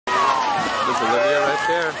There's Olivia right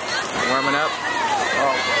there, warming up.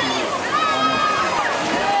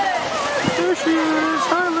 There she is.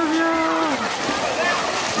 Hi, Olivia.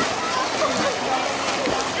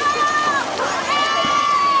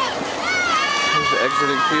 Here's the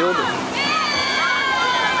exiting field.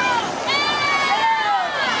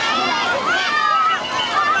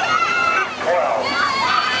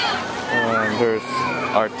 And there's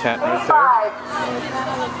our tent right there.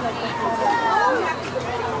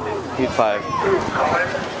 Heat 5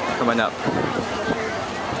 coming up.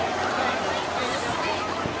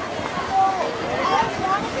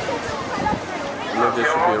 Olivia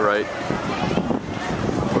should be right.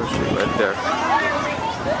 Where's she? Right there.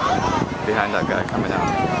 Behind that guy coming out.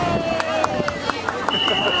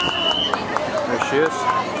 There she is.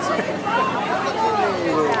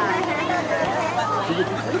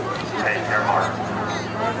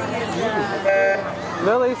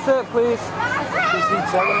 Lily, sit, please.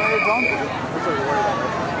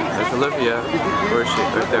 There's Olivia. Where is she?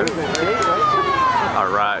 Right there.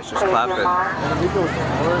 Alright, she's clapping.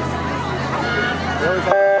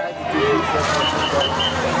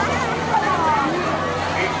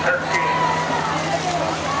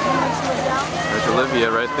 There's Olivia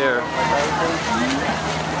right there.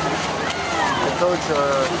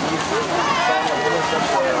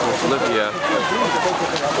 There's Olivia.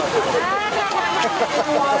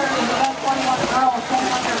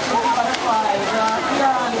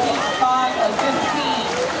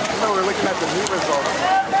 So we're looking at the meet results.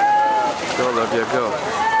 Go, Olivia, go.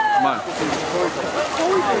 Come on.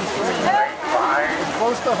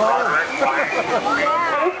 Close to home.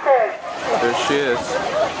 There she is.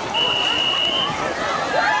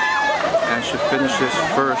 And she finishes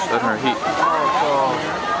first on her heat.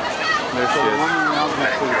 There she is.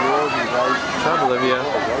 Good job, Olivia.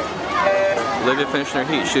 Olivia finished her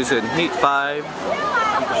heat. She's in heat 5.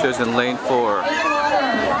 She was in lane 4.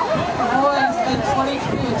 Boys in 22,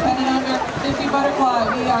 10 and under, 50 butterfly.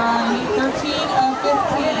 We are on heat 13 of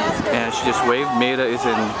 15. And she just waved. Maida is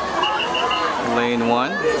in lane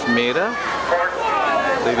 1. It's Maida.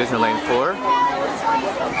 Olivia's in lane 4.